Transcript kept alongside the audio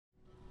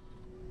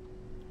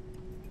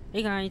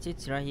Hey guys,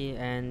 it's Ra here,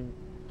 and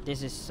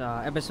this is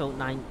episode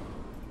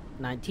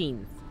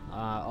 19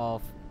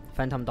 of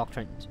Phantom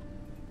Doctrine.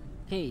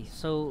 Okay,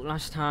 so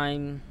last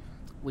time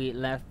we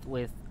left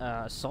with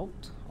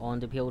assault on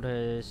the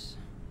Pilot's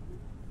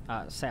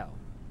cell,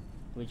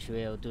 which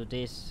will do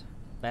these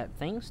bad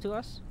things to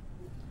us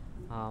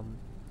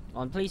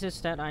on places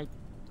that I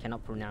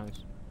cannot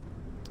pronounce.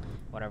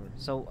 Whatever.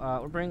 So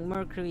we'll bring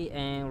Mercury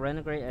and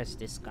Renegade as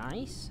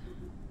disguise.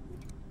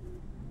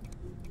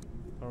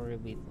 Or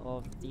with all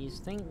of these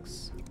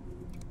things.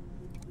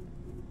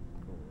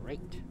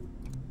 Great.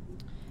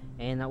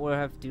 And we'll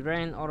have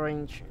Duran,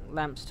 Orange,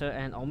 Lampster,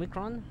 and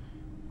Omicron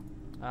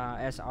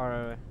as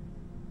our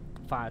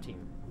fire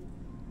team.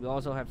 We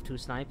also have 2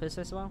 snipers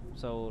as well,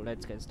 so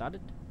let's get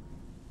started.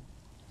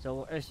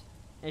 So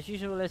as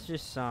usual, let's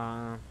just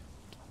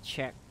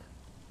check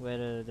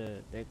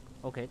whether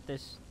okay,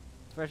 there's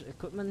first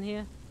equipment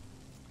here.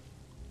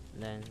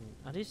 Then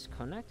are these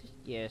connected?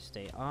 Yes,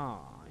 they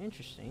are.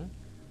 Interesting.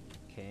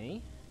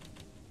 Okay.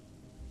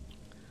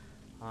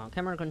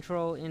 Camera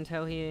control,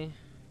 intel here.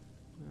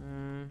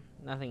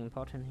 Nothing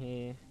important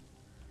here.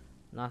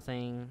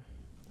 Nothing.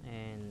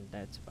 And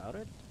that's about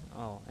it.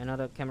 Oh,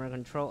 another camera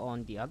control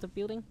on the other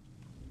building.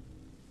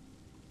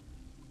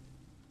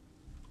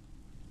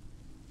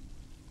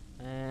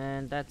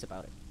 And that's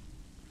about it,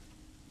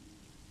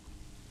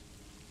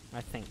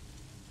 I think.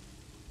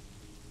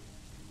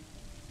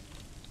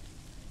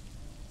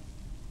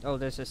 Oh,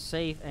 there's a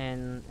safe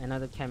and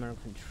another camera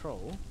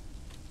control.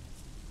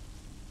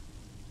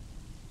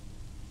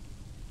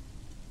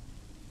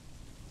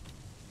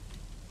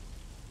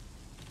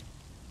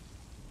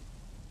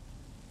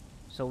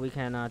 So we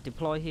can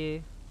deploy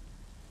here,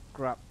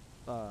 grab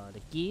the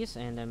gears,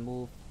 and then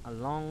move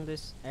along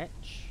this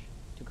edge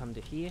to come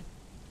to here.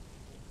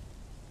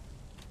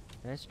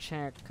 Let's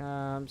check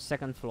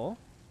second floor.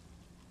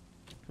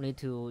 We need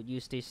to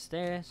use these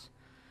stairs.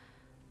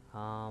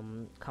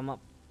 Come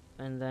up,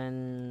 and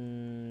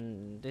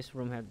then this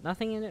room had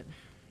nothing in it.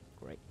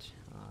 Great.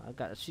 I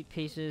got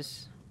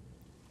suitcases,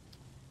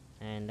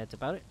 and that's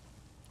about it.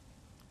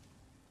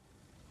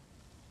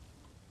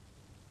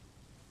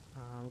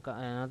 Got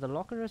another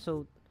locker,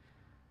 so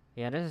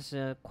yeah, there's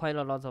quite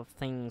a lot of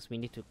things we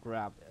need to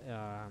grab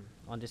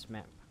on this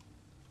map.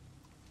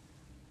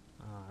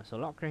 So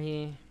locker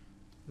here,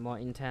 more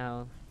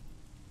intel,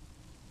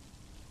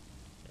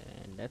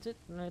 and that's it.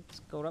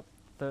 Let's go up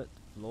 3rd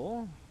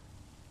floor.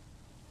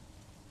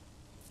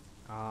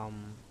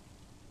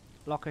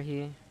 Locker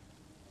here,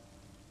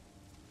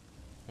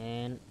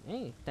 and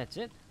hey, that's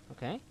it.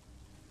 Okay.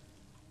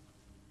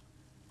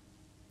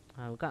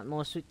 We got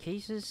more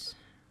suitcases.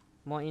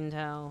 More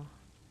intel.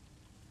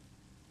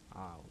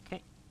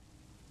 Okay.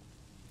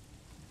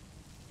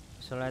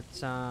 So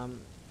let's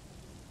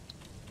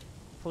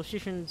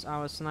position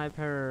our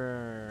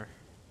sniper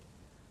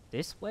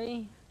this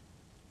way.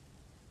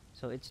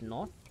 So it's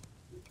north.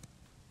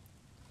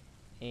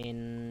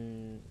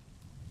 In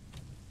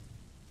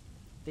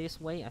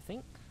this way, I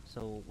think.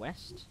 So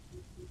west.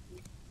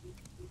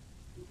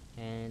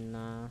 And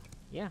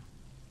yeah.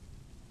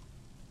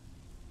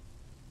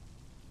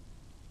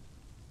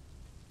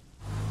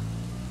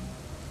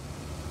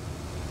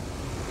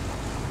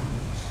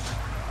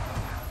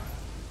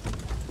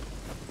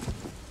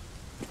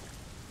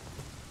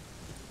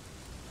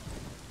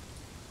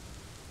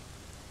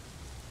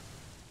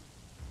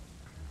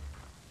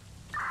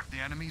 The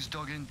enemy's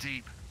dug in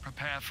deep.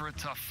 Prepare for a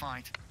tough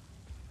fight.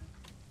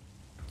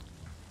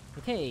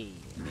 Okay.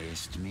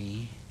 Missed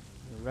me?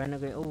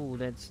 Renegade. Oh,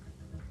 there's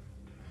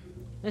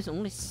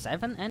only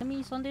 7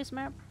 enemies on this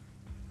map.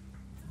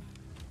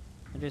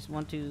 There's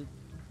 1, 2,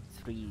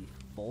 3,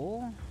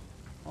 4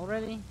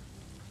 already.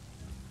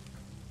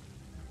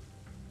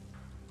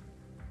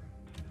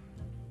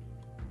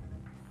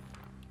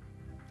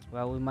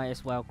 Well, we might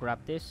as well grab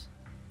this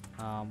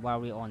while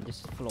we're on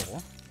this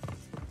floor.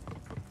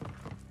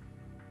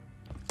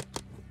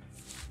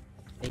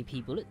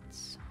 AP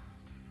bullets.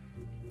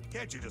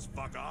 Can't you just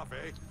fuck off,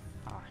 eh?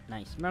 Ah,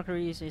 nice.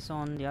 Mercury is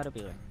on the other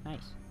building.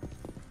 Nice.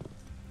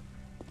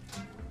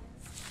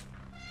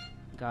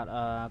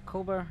 Got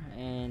Cobra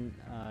and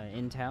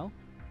intel.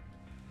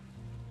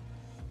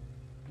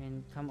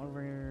 And come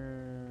over.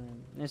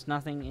 There's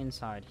nothing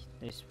inside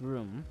this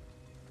room.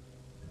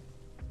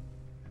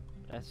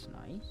 That's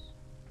nice.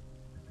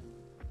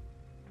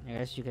 I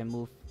guess you can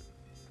move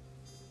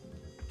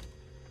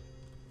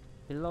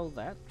below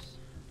that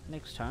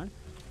next turn.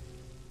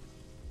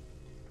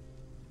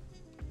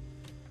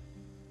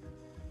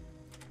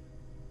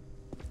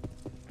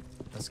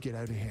 Let's get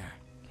out of here.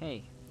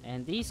 Okay,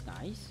 and these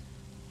guys,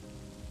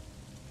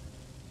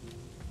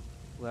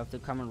 we have to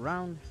come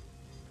around.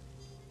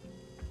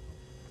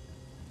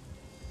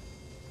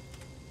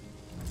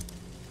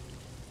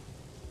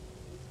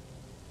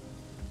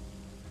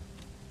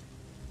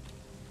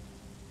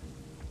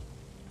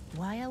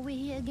 Why are we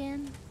here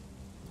again?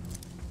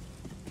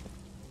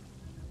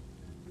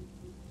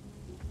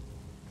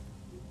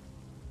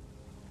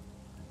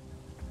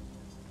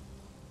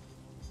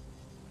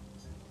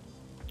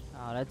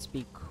 Let's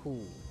be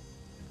cool.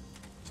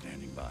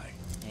 Standing by.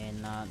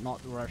 And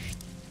not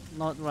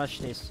rush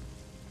this.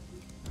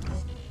 I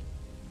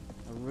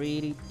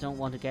really don't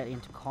want to get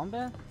into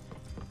combat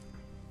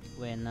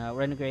when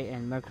Renegade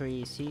and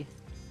Mercury is here.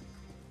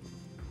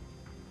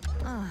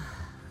 Ah,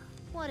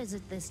 what is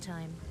it this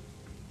time?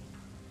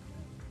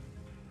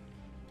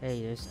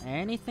 Hey, there's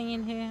anything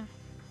in here?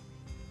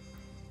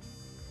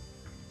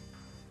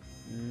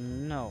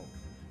 No.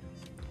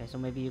 Okay, so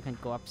maybe you can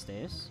go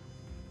upstairs.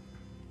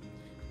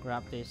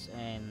 Grab this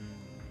and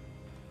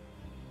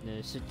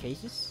the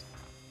suitcases.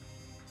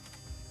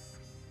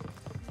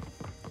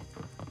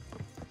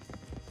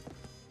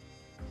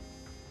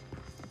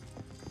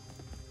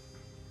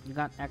 You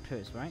got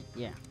actors, right?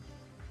 Yeah.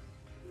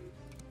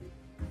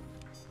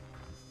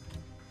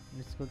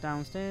 Let's go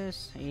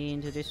downstairs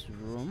into this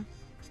room.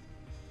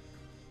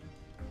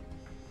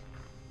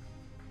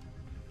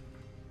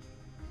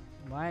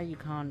 Why you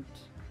can't?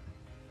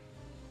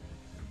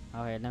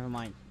 Okay, never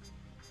mind.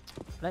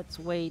 Let's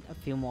wait a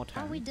few more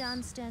times. Are we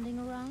done standing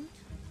around?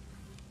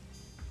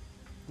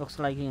 Looks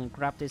like you can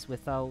grab this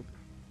without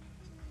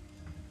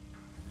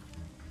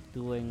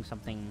doing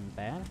something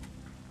bad.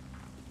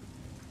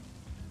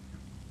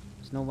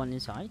 There's no one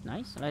inside.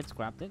 Nice. Let's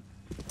grab it.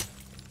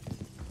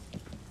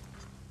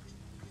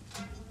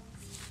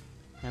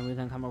 And we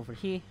can come over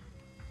here.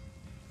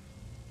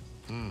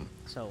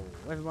 So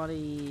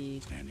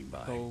everybody Standing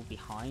by. go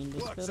behind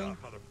this What's building.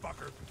 up,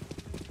 motherfucker?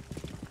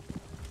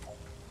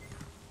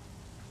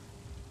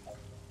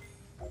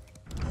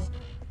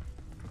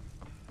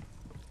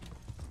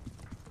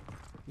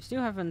 We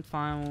still haven't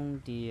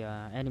found the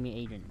enemy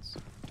agents.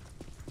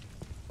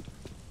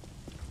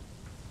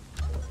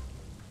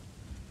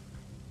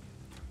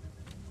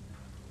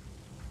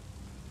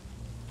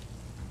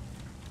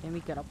 Can we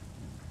get up?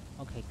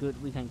 Okay,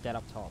 good. We can get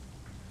up top.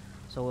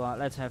 So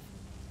let's have.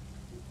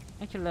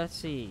 Actually, let's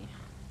see.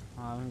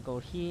 We'll go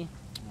here.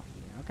 Oh,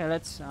 here. Okay,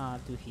 let's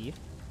do here.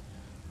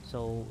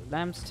 So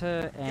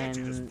Lamster Can't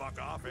you just and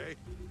fuck off, eh?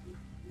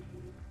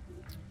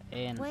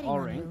 Waiting on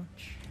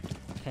Orange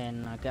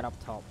can get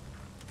up top.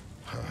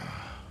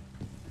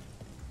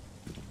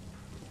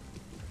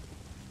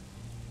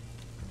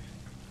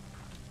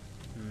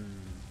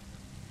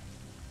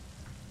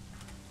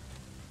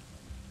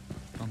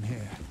 I'm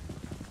here.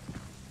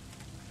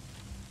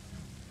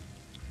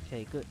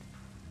 Okay, good.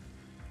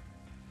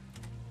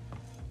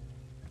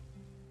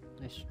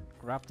 Let's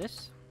grab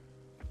this.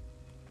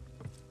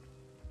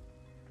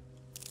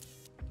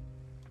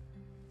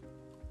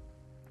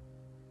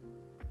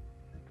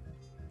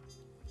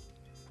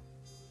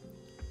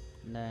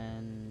 And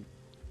then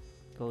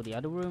go the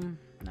other room.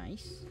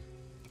 Nice.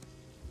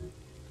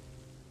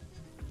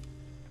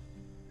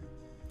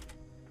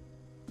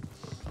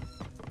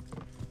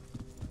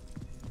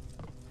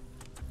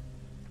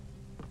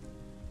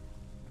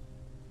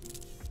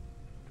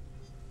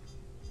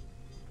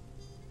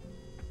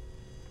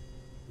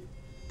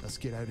 Let's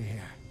get out of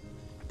here.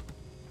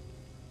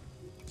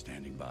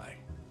 Standing by.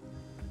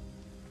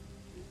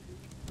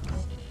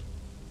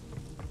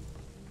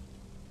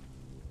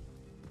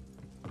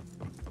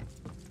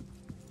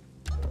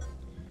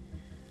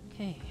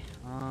 Okay,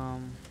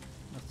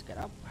 let's get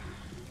up.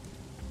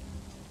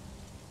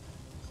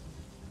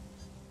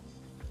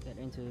 Get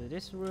into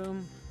this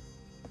room.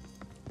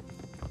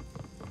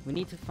 We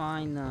need to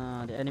find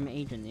the enemy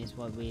agent. Is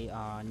what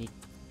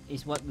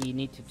we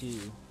need to do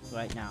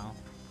right now.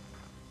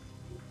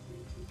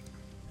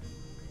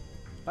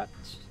 But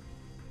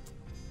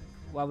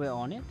while we're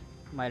on it,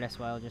 might as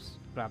well just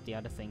grab the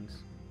other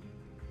things.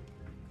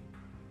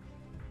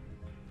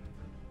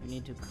 We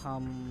need to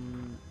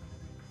come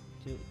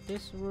to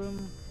this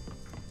room.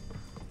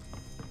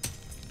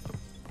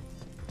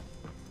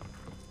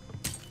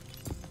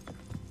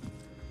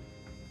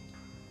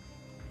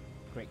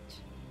 Great.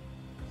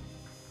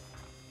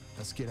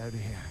 Let's get out of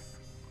here.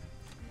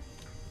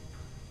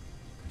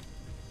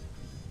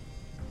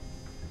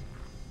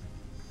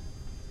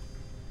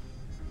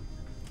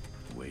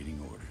 Awaiting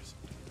orders.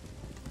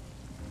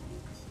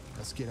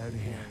 Let's get out of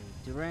here.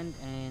 Durant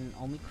and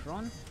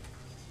Omicron.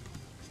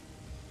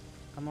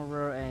 Come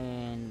over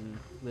and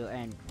we'll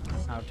end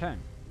our turn.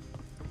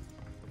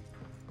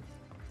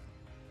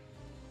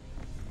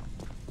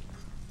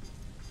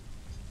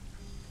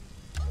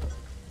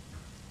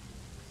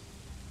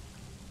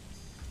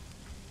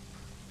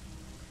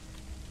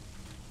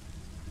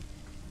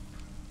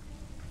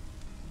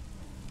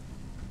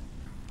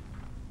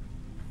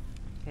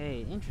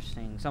 Okay,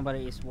 interesting.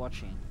 Somebody is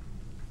watching.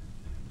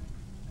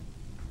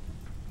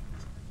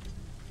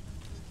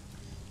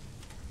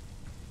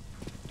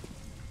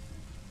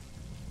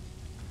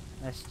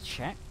 Let's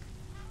check.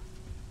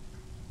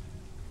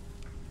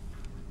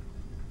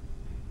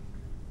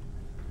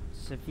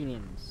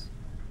 Civilians.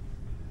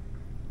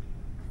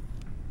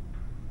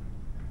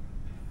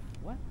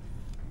 What?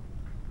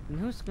 And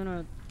who's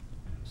gonna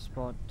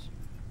spot?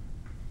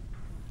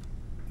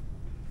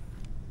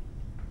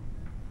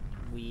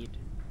 Weird.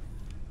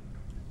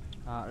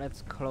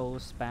 Let's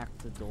close back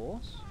the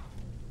doors.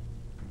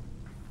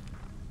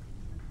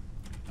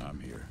 I'm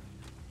here.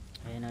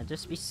 And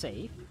just be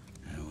safe.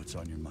 Yeah, what's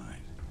on your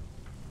mind.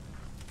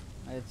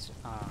 Let's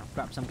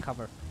grab some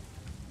cover.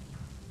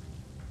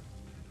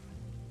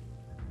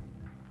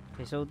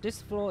 Okay, so this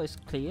floor is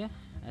clear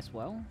as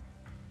well.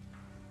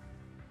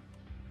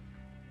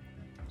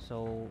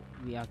 So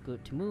we are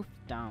good to move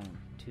down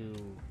to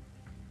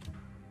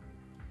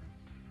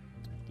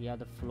the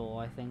other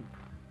floor, I think.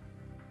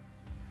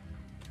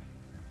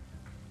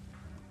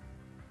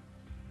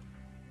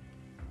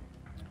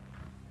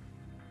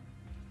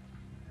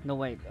 No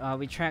wait,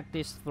 we checked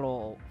this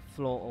floor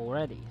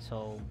already,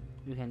 so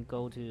you can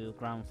go to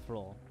ground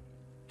floor,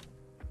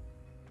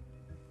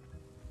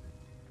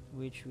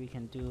 which we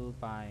can do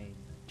by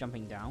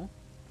jumping down.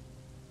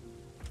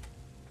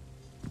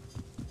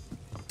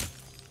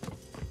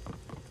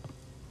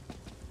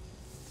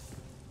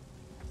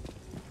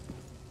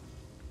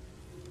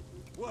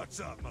 What's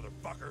up,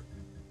 motherfucker?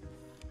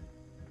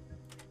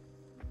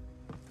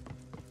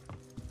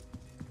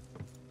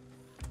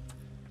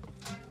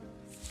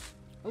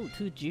 Oh,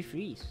 2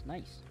 G3s,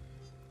 nice.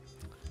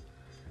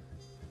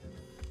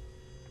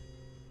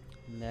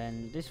 And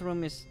then this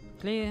room is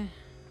clear.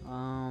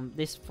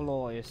 This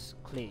floor is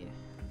clear.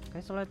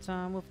 Okay, so let's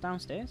move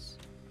downstairs.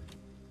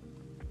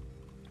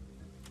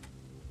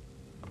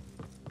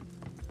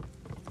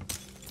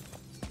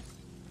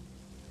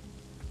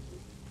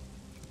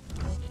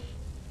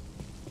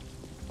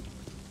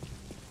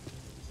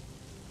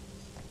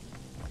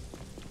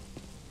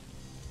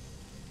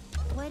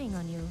 Waiting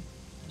on you.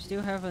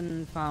 Still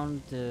haven't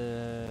found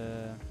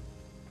the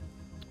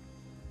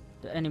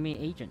enemy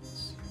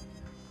agents.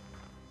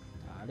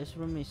 This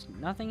room is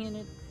nothing in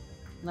it.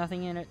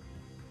 Nothing in it.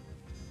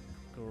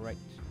 Great.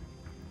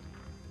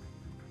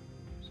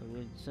 So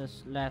we're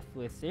just left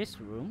with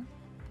this room.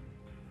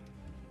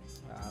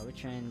 We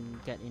can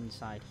get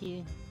inside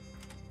here.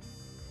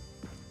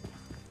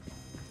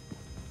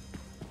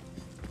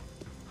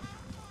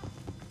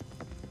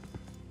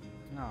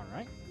 All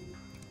right.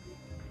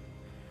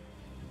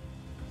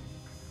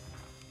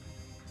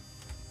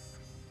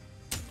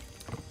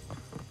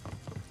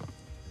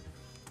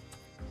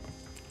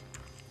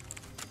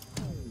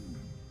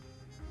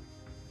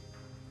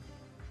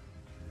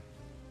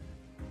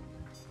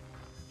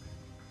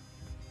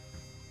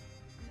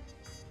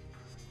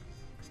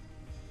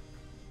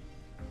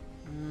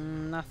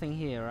 Nothing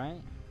here,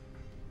 right?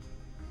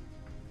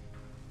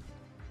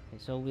 Okay,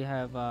 so we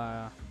have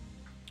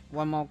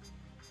one more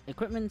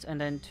equipment and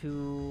then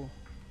 2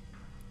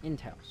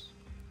 intels.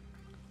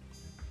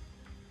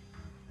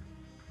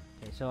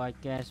 Okay, so I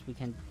guess we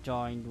can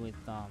join with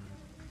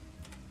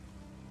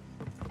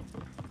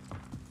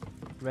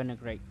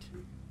Renegade.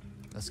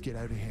 Let's get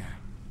out of here.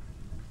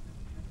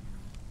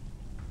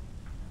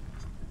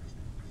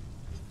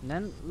 And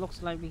then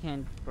looks like we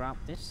can grab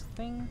this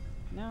thing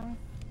now.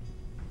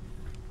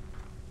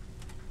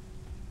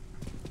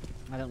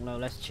 I don't know,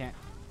 let's check.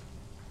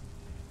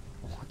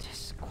 Oh,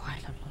 there's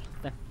quite a lot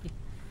of them.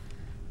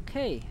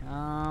 Okay,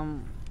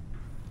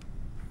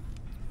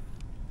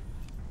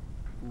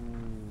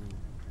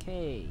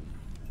 okay.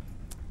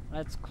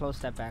 Let's close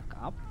that back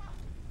up.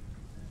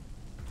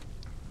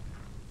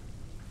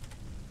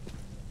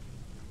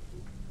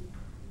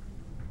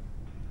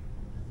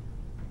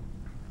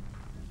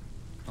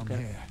 I'm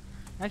Okay. here.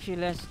 Actually,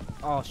 let's.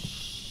 Oh,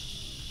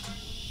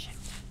 shit.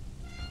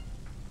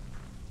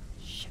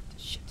 Shit.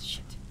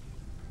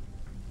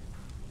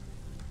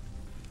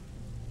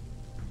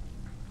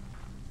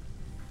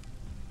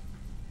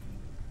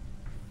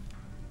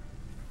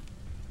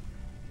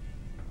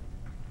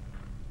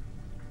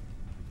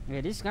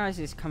 Okay, this guy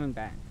is coming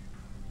back,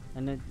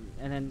 and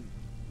then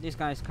this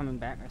guy is coming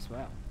back as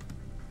well.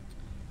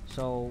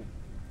 So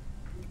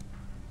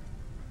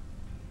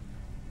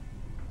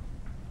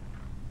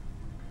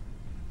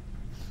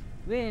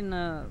we're in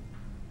a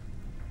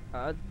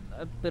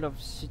bit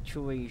of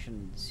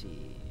situations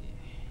here.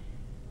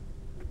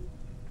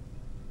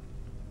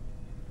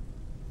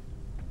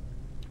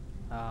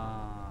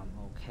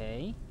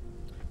 Okay,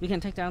 we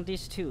can take down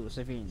these 2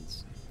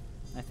 civilians,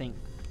 I think.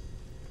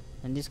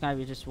 And this guy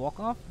will just walk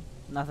off.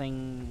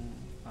 Nothing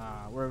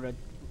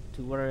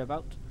to worry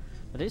about.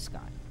 But this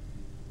guy,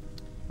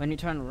 when you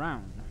turn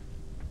around,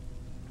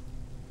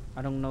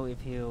 I don't know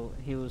if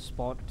he'll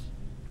spot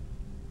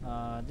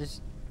this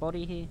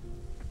body here.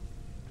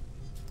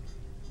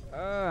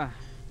 I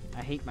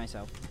hate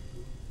myself.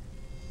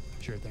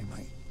 Sure thing,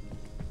 mate.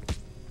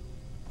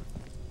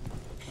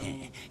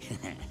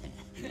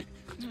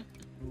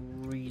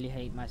 Really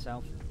hate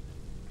myself.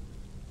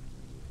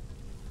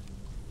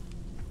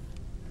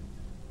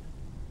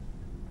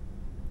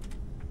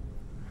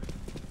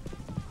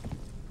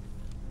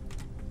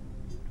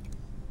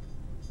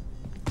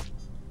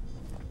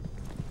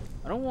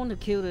 I don't want to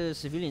kill the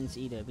civilians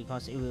either,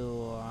 because it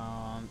will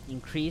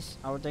increase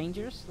our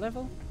dangers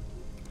level.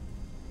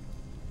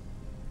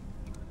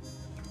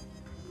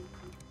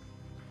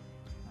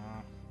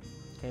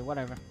 Okay,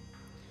 whatever.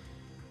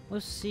 We'll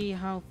see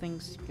how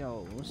things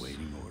goes.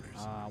 Waiting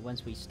orders.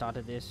 Once we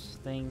started this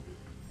thing.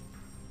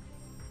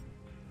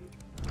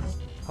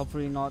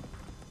 Hopefully not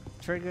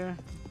trigger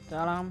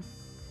the alarm.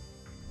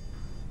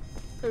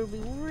 It would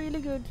be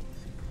really good.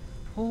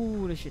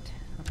 Holy shit.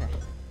 Okay.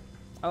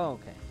 Oh,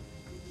 okay.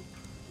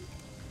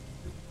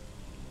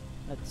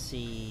 Let's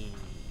see.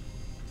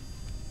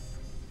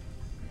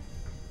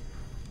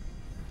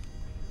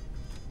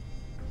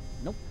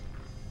 Nope.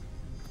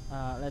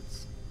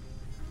 Let's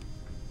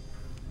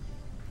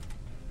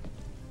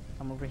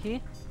come over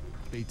here.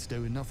 Beats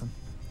doing nothing.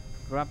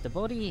 Grab the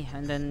body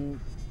and then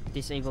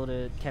disable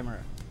the camera.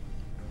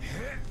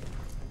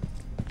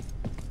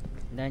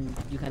 Then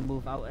you can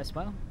move out as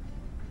well.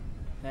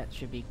 That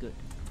should be good.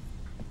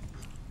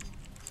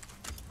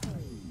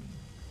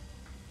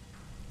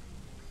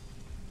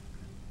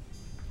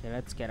 Okay,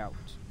 let's get out.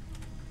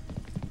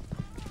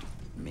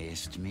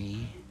 Missed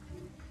me?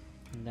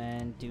 And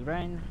then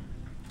Doctrine.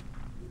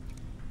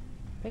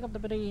 Pick up the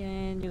body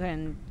and you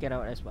can get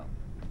out as well.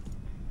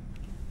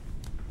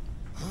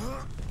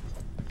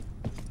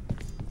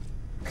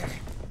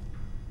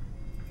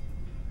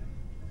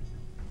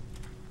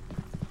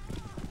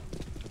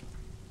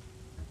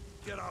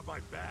 Get off my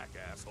back,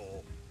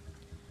 asshole.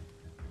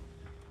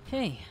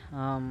 Okay,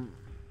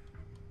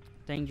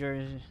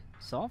 danger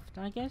solved,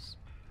 I guess.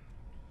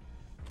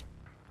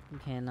 We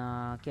can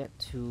get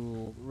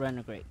to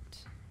Renegade.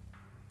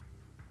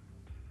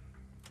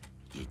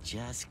 You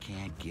just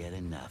can't get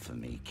enough of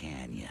me,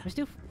 can ya? We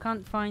still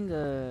can't find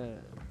the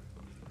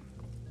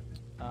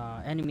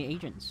enemy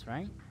agents,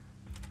 right?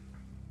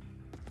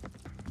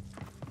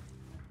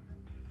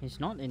 He's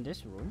not in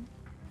this room.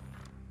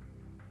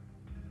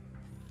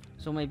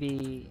 So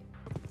maybe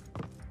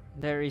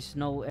there is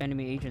no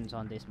enemy agents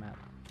on this map.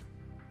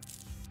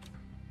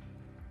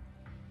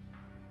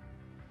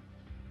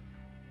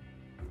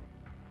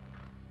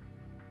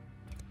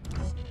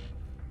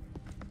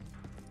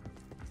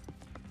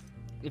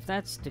 If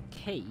that's the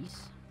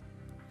case,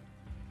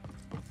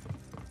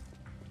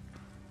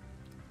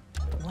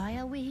 Why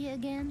are we here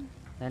again?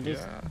 then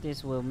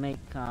this will make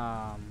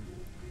our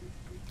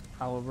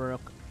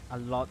work a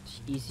lot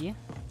easier.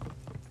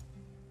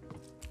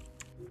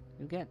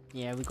 We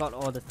got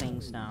all the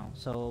things now,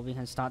 so we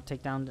can start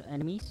take down the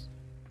enemies.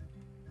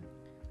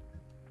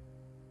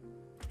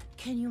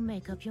 Can you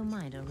make up your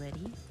mind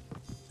already?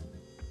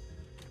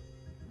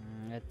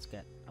 Let's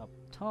get up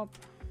top.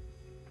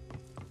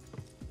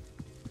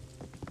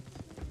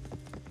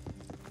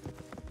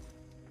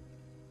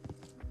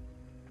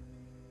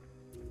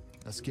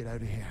 Let's get out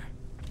of here.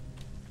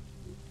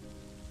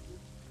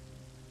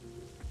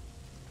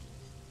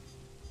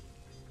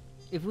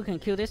 If we can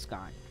kill this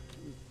guy,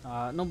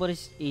 nobody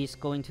is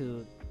going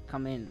to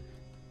come in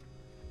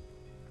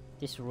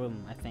this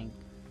room, I think.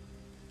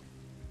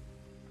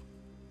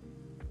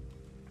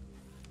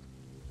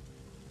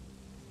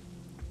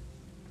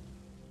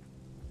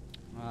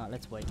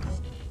 Let's wait.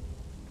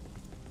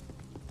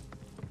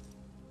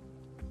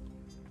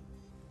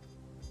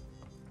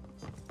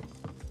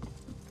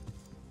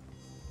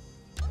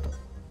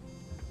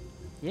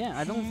 Yeah,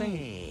 I don't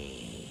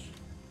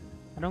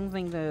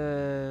think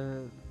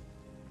the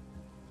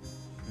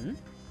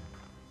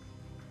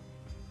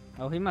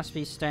Oh, he must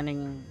be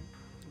standing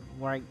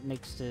right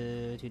next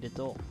to the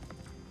door.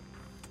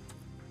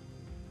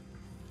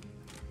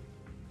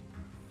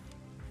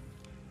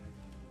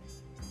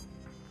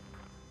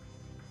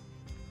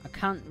 I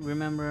can't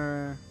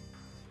remember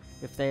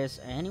if there's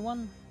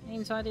anyone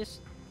inside this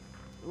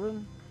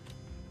room,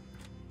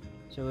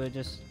 so we'll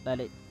just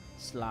let it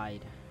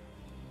slide.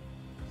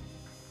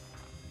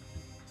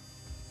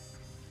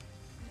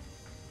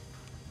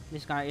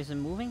 This guy isn't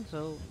moving,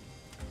 so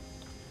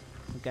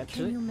we'll get to it.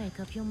 Can you make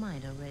up your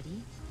mind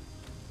already?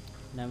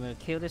 Then we'll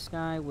kill this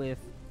guy with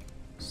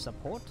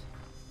support.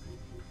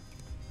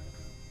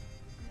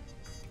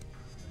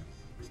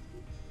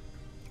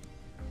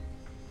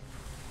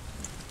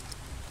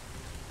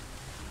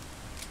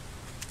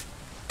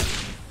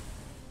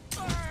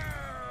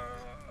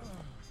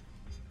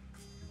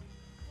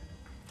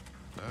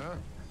 Huh?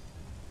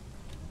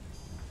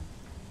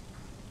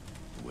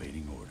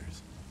 Waiting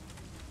orders.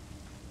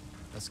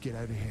 Let's get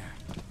out of here.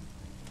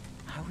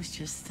 I was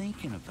just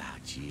thinking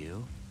about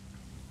you.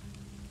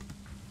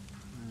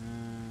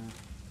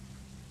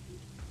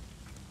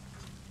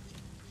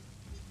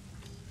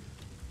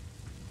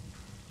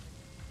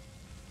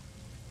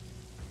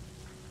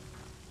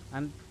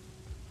 I'm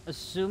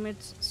assume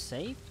it's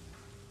safe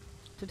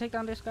to take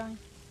down this guy,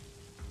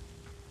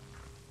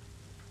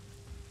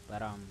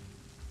 but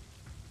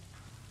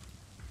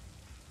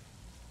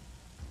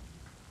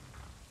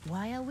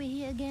Why are we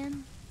here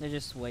again? let's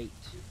just wait.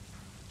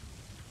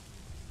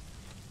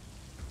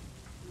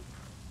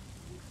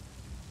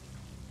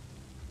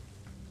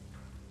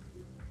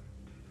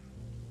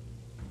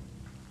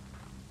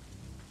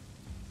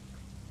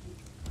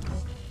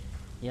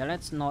 Yeah,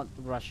 let's not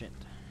rush it.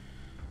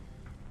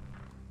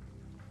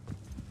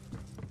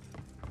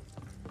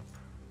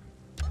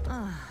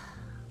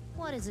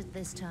 What is it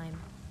this time?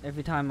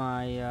 Every time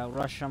I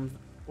rush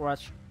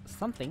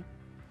something,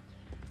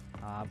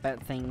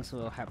 bad things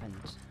will happen.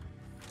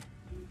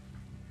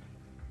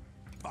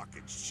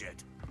 Fucking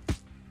shit.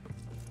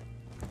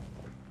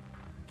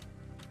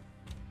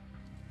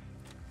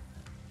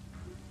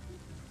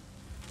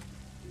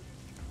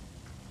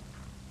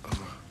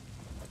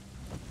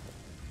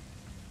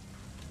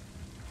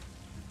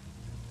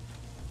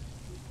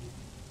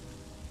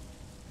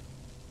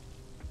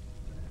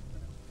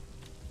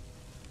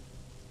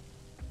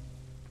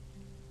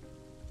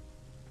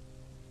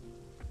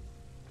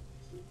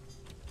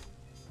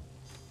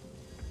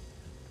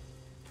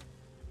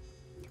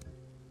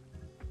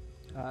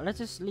 Let's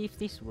just leave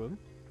this room.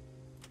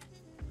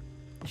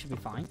 It should be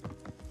fine.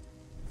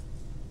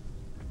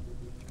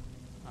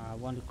 I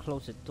want to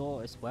close the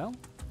door as well.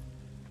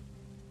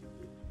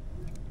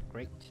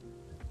 Great.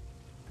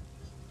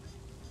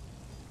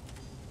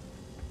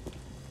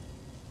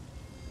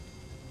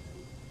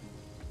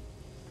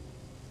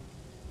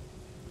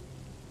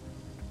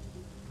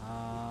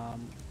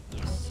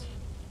 Yes.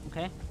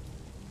 Okay.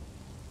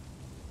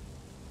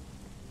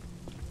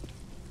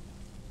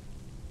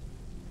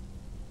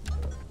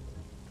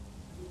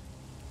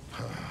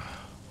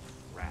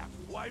 Crap,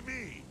 why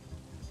me?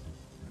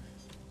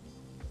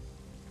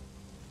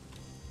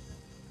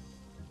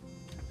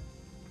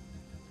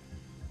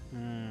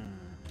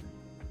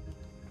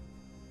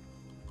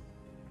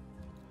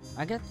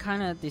 I get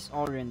kind of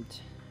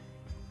disoriented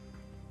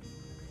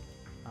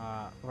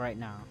right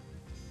now.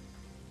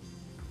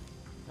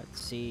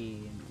 Let's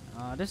see.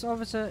 This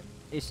officer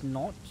is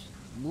not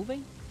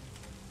moving,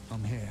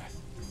 I'm here.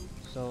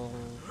 so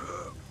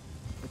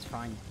it's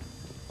fine.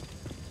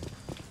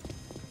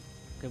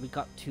 Okay, we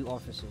got 2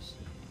 officers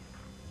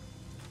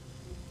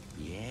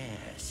here.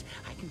 Yes,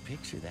 I can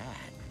picture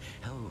that.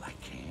 Oh, I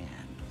can.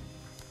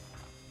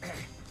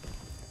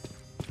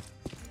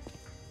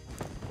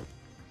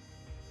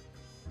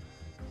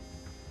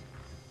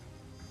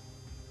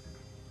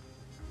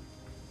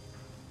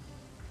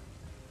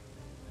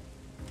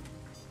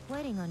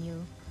 Waiting on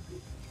you.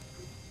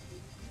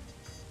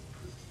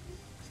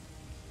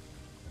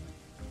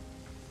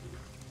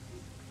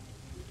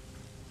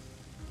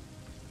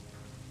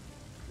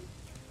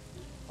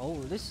 Oh,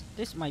 this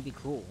might be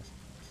cool.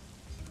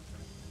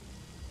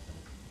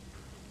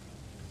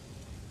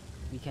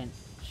 We can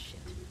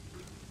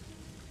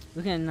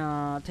we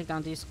can take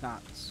down these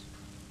guards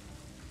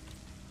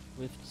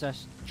with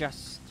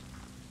just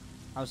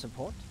our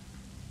support.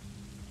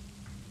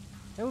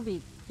 That would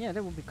be, yeah,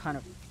 that would be kind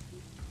of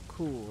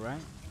cool,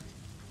 right?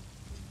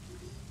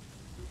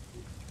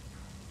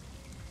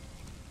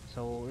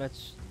 So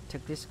let's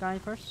take this guy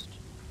first.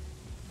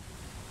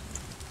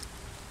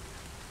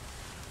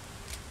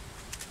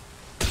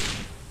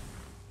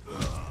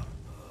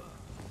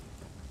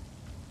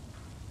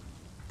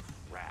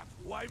 Crap,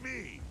 why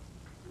me?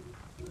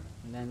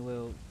 And then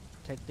we'll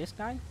take this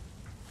guy.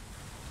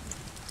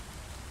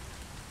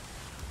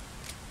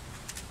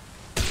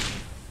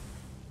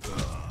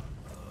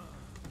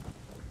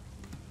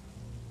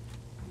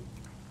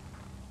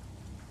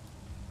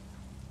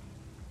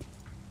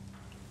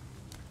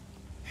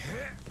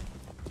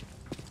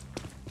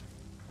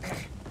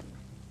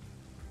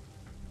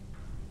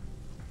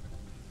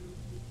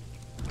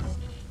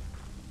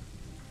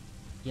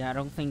 Yeah, I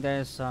don't think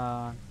there's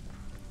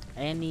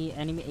any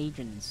enemy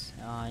agents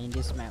in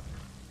this map.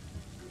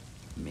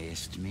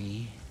 Missed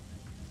me?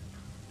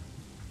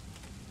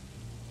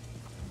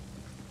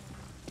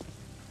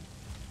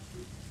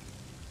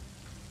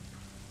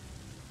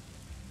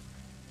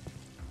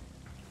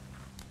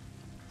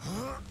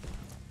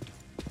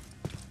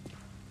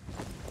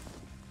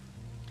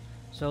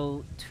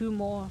 So 2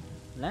 more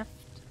left.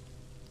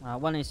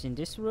 One is in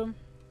this room.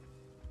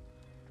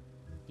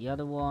 The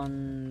other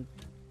one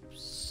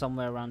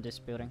somewhere around this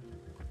building.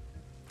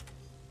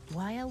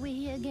 Why are we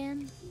here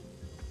again?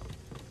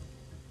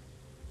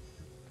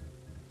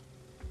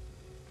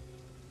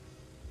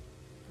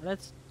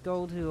 Let's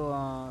go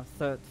to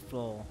 3rd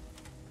floor.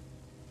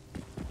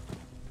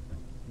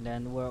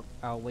 Then work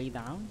our way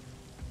down.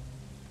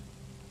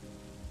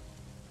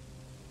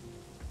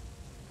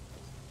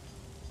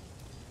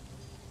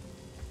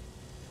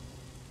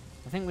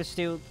 I think we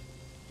still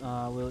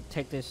will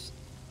take this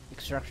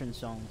extraction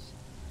zones.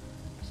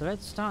 So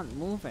let's start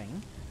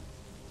moving.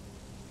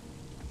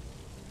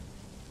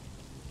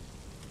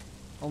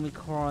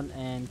 Omicron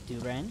and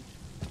Duran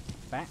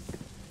back.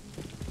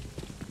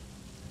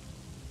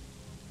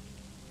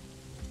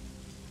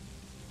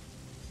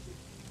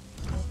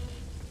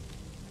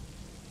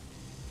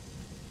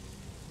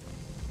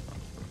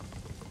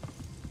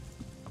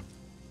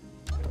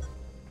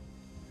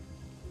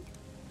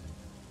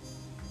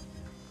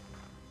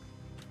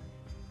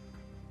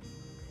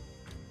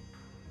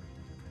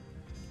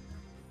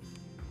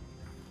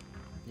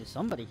 There's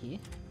somebody here.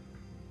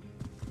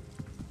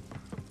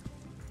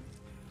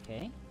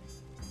 Okay.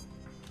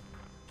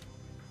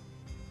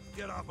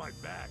 Get off my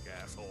back,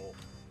 asshole.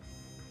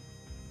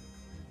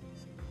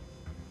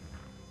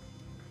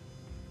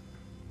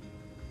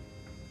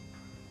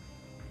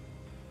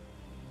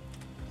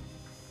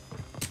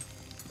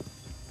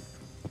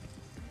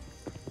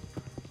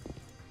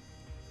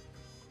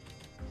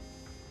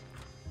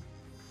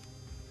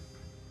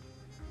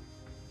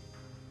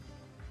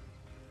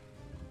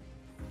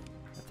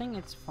 I think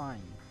it's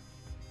fine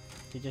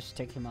to just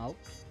take him out.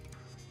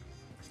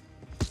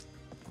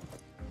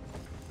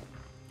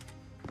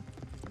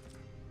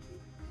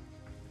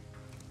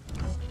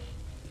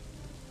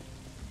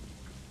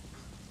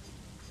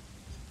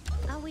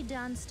 Are we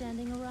done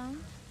standing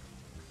around?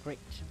 Great.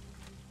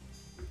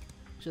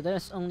 So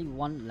there's only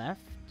one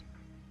left.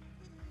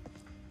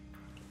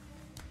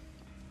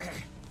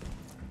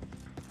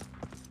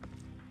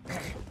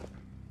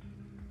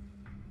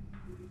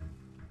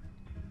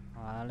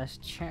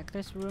 let's check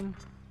this room.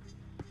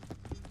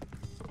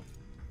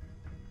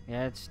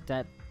 Yeah, it's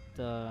that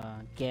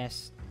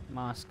gas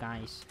mask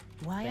guys.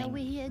 Why are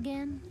we here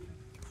again?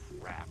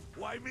 Crap.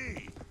 Why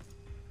me?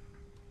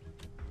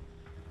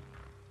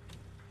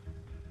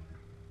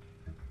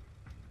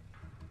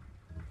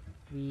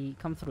 We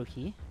come through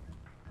here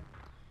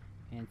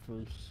and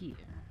through here.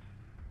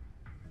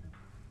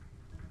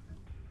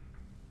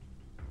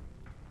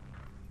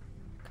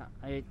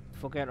 I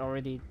forget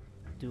already.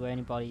 Do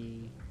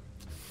anybody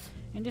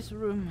in this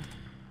room?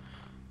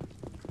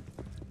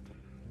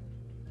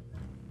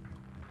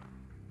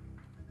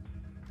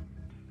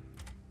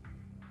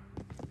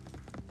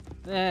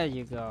 There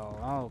you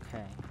go.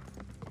 Okay.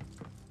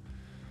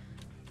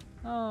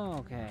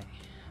 Okay.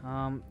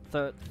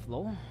 Third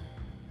floor.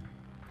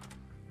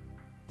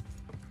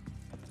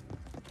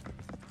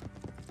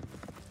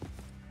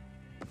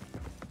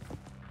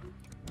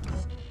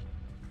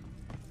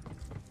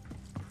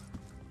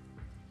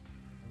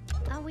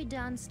 Are we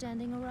done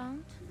standing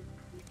around?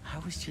 I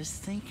was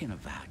just thinking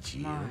about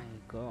you. My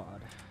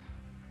God.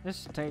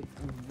 This takes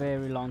a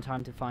very long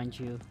time to find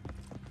you.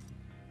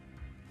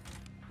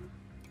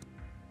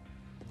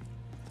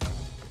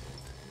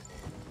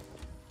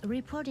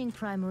 Reporting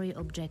primary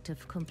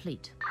objective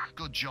complete.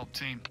 Good job,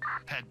 team.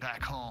 Head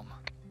back home.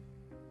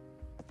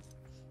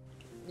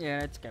 Yeah,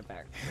 let's get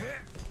back.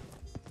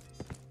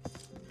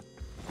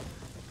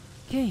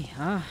 Okay,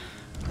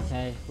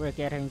 okay, we're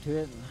getting to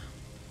it.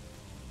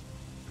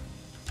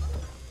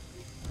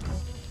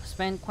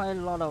 Spent quite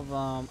a lot of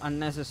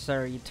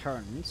unnecessary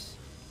turns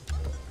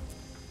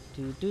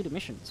to do the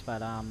missions,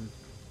 but I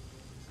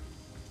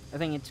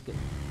think it's good.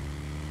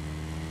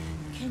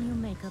 Can you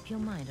make up your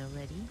mind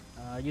already?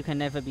 You can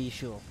never be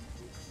sure.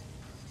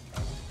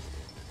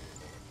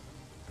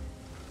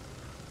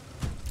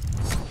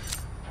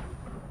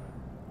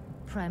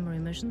 Primary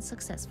mission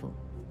successful.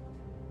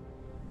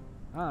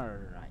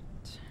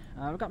 Alright.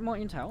 We've got more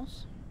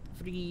intels.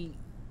 3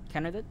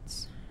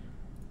 candidates.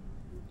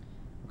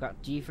 We've got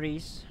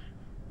G3s,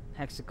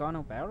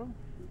 hexagonal barrel,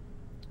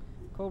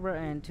 Cobra,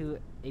 and 2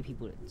 AP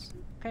bullets.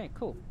 Okay,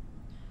 cool.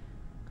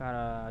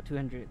 Got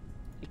 200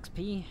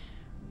 XP.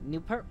 New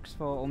perks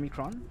for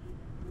Omicron.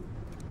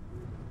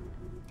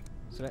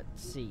 So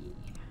let's see.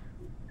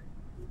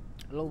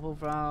 Low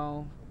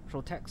profile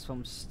protects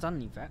from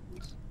stun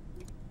effects.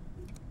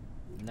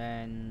 And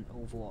then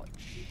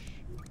Overwatch.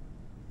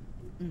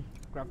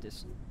 Grab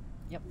this.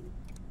 Yep.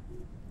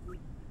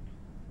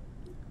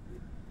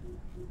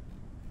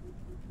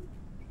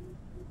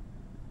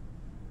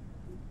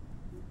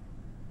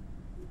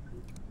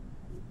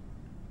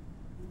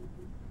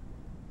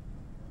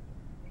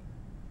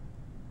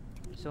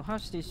 So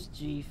how's this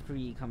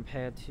G3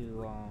 compared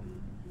to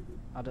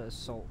other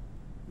assault?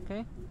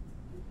 Okay.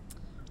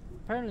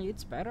 Apparently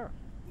it's better.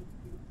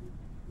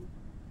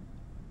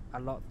 A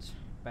lot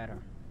better.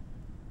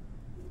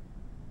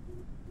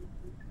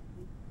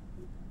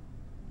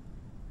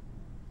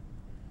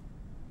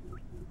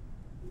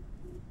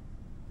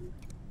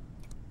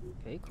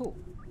 Okay, cool.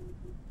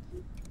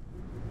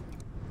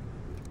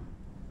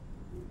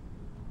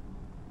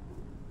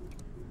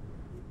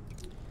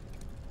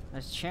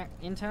 Let's check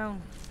intel.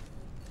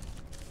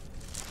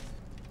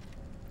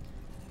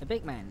 A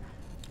big man,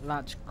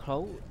 large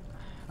cloak,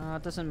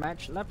 doesn't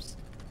match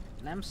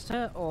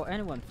Lamster or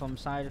anyone from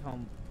side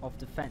of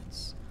the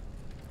fence.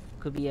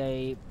 Could be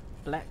a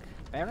black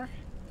bearer.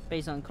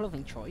 Based on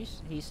clothing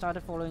choice, he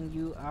started following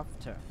you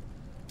after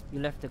you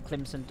left the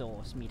Crimson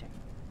Doors meeting.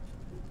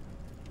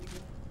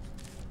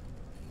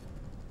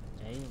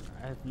 Okay,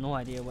 I have no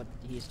idea what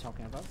he is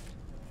talking about.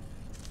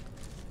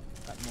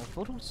 Got more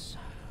photos.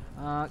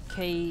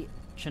 K.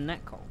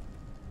 Cheneko.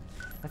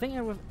 I think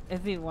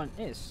everyone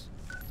is.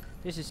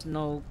 This is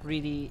no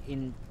greedy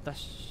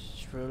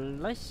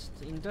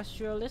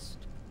industrialist.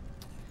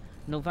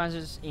 No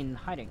visors in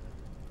hiding.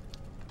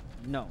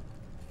 No.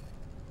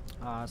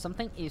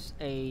 Something is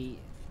a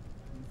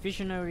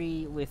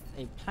visionary with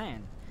a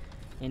plan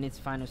in its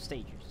final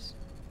stages,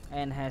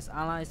 and has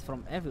allies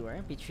from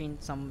everywhere between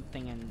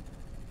something and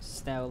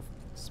stealth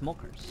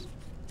smokers.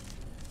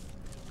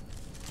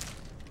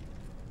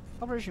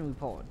 Operation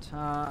report.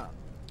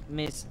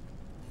 Miss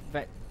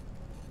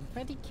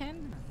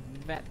Vatican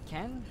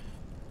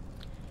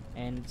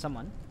and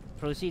someone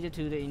proceeded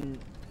to the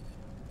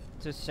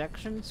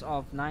intersections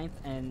of 9th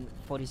and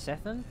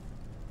 47th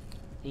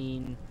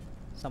in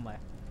somewhere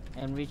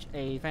and reached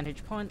a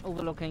vantage point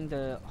overlooking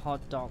the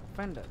hot dog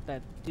vendor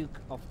that Duke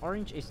of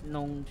Orange is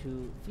known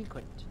to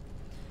frequent.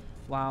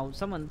 While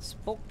someone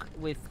spoke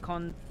with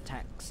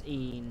contacts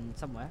in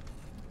somewhere,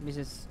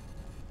 Mrs.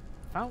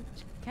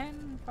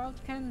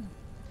 Faultcan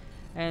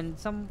and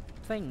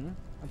something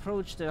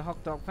approached the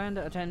hot dog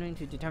vendor, attempting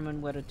to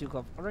determine whether Duke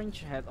of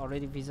Orange had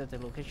already visited the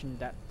location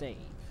that day.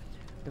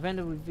 The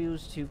vendor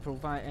refused to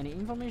provide any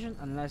information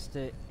unless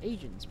the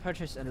agents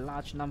purchased a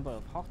large number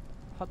of hot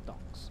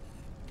dogs.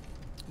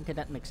 Okay,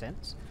 that makes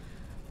sense.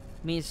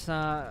 Miss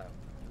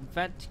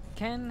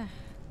Vatcan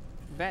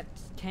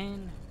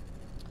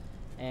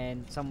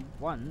and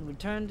someone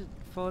returned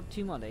for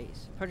 2 more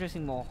days,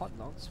 purchasing more hot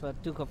dogs,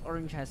 but Duke of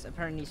Orange has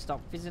apparently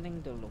stopped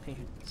visiting the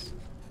locations.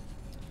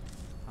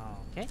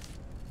 Okay.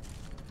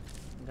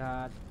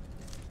 Got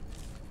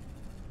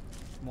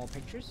more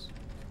pictures.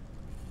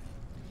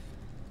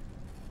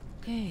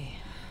 Okay,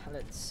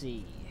 let's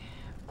see.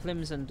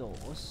 Crimson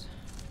Doors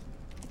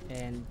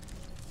and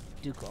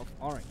Duke of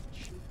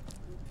Orange.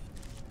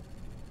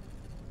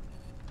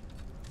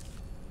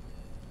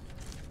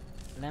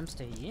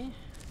 Lampster here.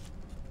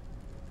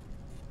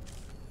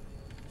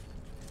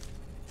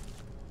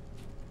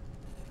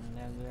 And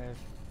then we have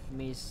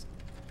Miss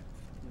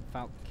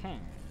Vulcan.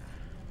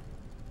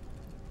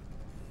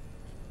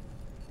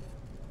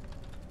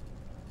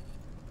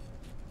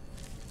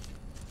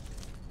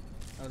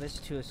 Oh, this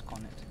too is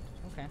connected.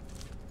 Okay.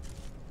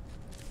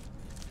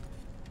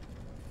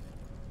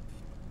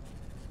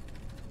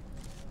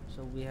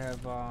 So we have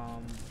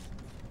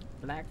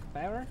Black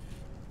Barrel,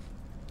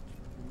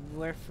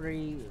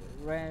 Referee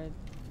Red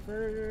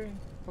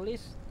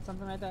Police,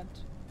 something like that,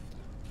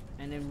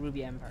 and then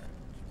Ruby Empire.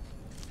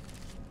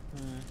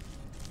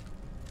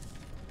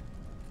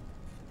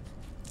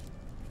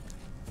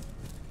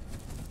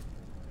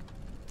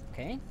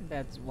 Okay,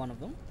 that's one of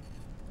them.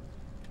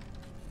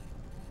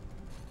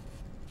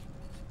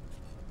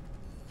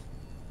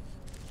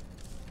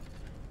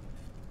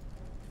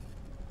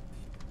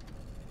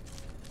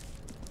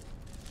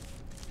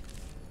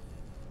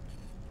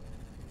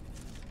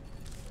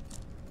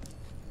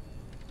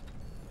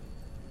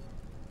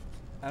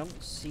 I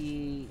don't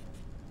see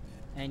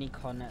any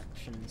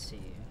connections here.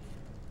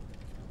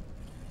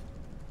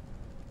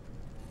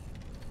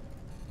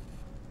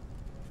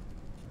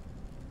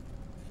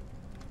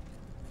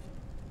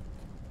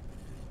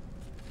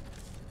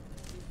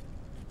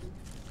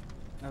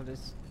 Oh,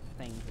 this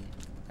thing here.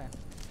 Okay.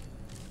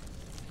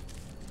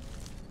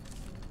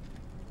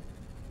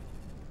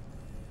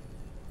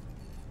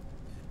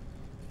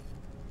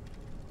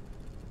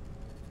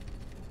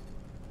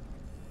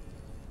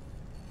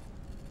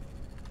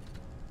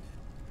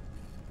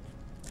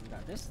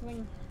 Got this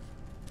thing.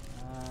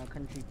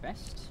 Country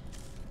best.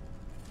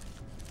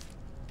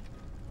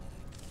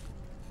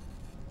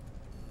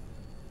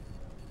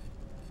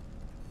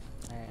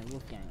 And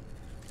Wolfgang.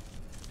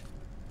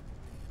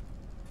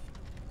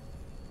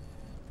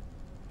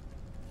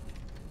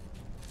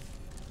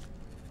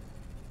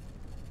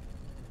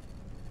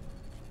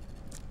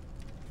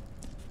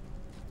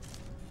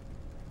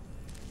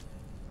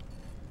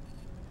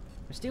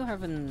 We still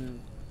haven't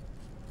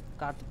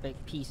got the big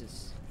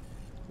pieces,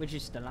 which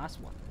is the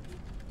last one.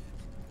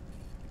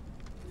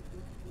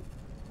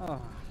 Oh,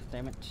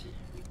 damn it.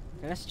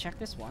 Okay, let's check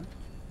this one.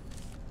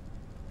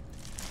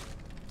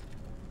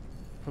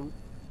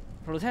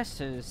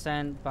 Protesters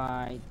sent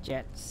by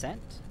Jet Set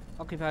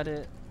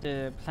occupied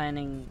the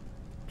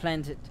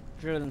planted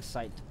drilling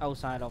site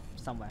outside of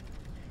somewhere,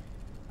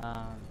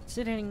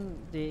 citing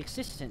the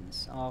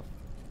existence of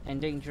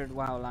endangered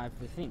wildlife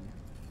within.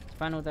 The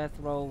final death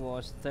roll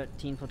was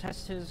 13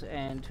 protesters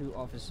and 2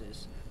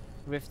 officers,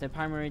 with the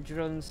primary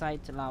drilling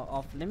site now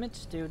off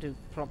limits due to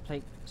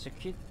public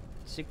security.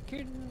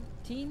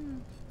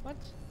 What?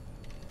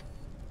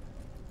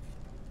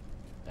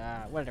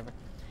 Whatever.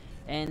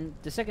 And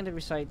the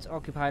secondary site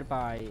occupied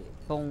by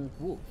Bone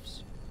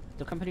Wolves.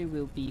 The company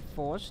will be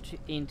forced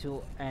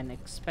into an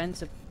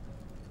expensive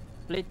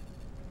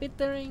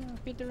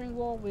bidding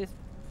war with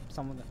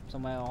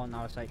somewhere on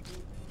our site.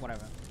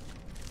 Whatever.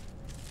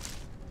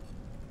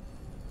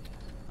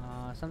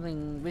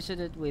 Something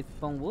visited with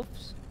Bone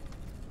Wolves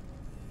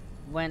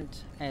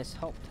went as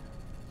hoped.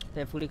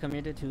 They're fully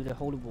committed to the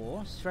Holy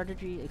War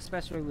strategy,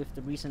 especially with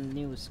the recent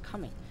news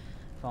coming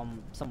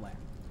from somewhere.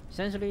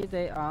 Essentially,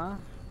 they are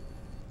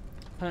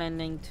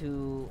planning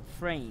to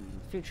frame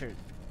future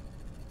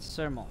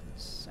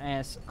sermons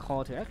as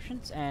call to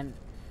actions and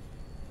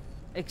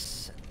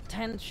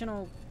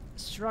extensional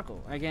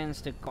struggle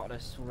against the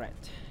goddess Red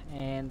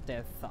and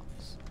their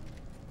thugs.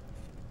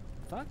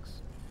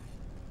 Thugs?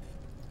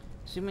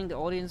 Assuming the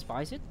audience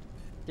buys it,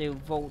 they'll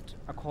vote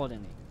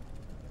accordingly.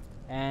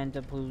 And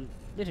the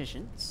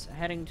politicians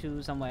heading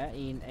to somewhere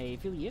in a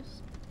few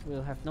years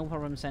will have no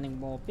problem sending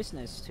more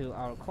business to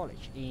our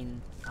college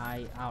in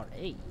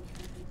IRA.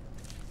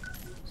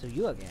 So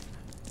you again.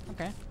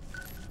 Okay.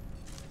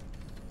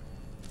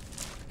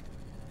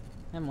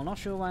 I'm not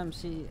sure what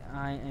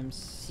I am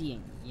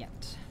seeing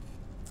yet.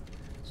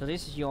 So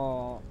this is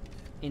your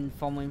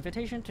informal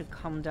invitation to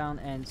come down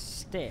and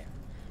stare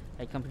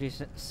at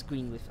computer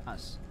screen with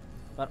us.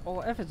 But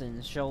all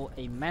evidence show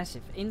a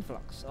massive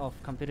influx of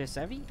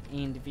computer-savvy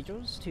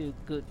individuals to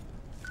Good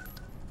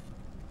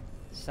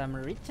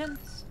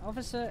Samaritans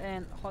officer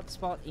and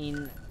hotspot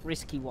in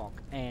Risky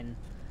Walk and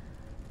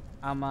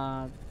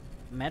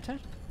Matter.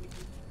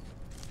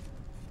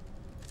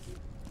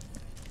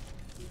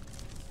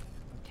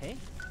 Okay,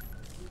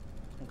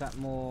 we've got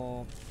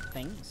more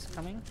things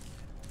coming.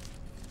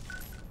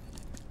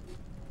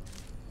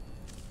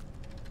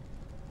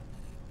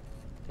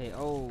 Okay,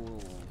 oh,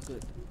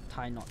 good.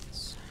 Tie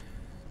knots.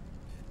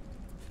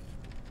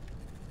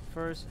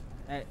 First,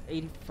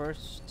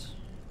 81st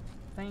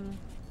thing.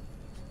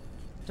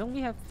 Don't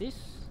we have this?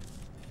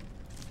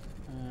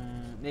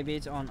 Maybe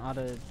it's on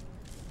other.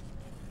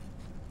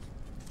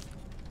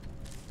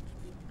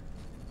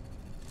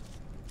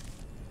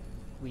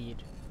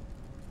 Weird.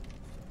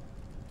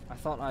 I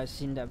thought I'd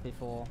seen that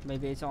before.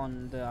 Maybe it's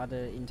on the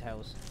other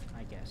Intels,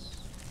 I guess.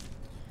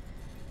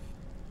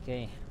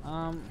 Okay,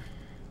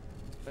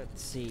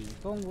 let's see.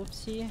 Phone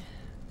whoopsie.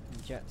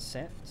 Jet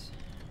set.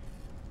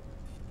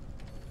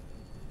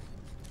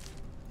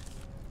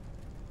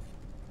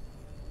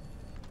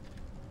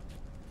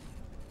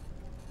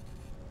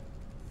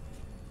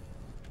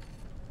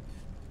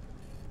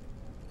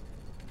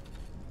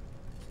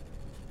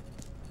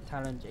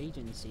 Talent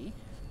agency.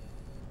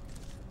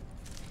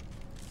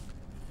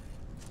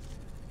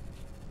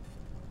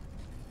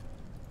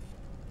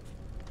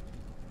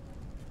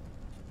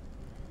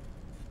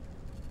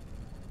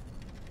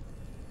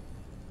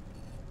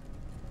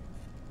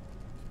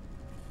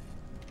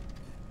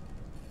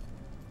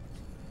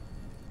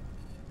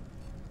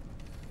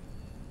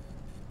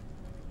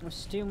 We're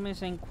still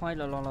missing quite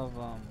a lot of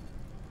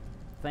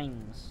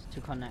things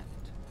to connect.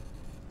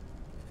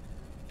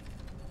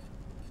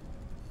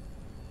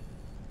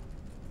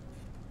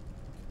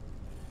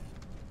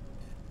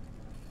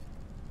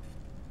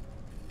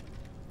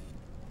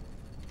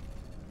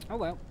 Oh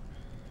well.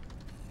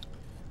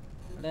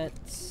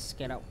 Let's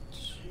get out.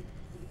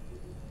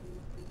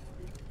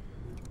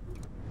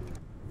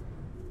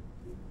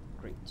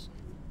 Great.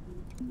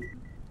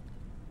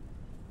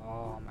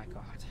 Oh my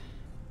god.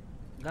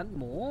 Got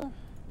more?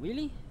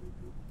 Really?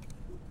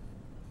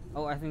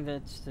 Oh, I think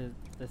that's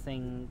the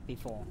thing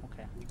before.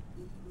 Okay.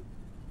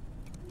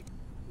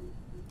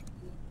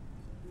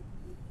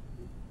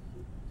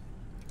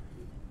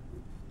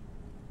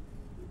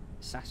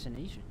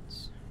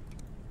 Assassinations.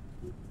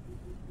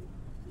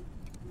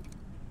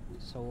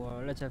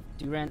 So let's have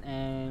Durant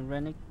and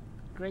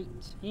Renegade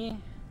here.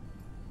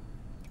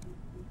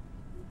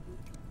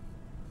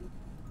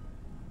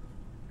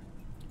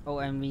 Oh,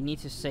 and we need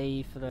to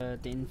save the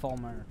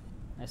Informer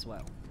as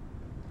well.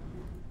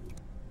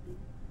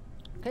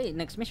 Okay,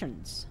 next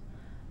missions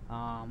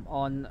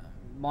on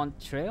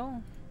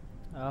Montreal.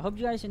 Hope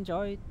you guys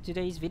enjoyed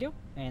today's video,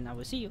 and I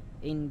will see you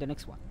in the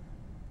next one.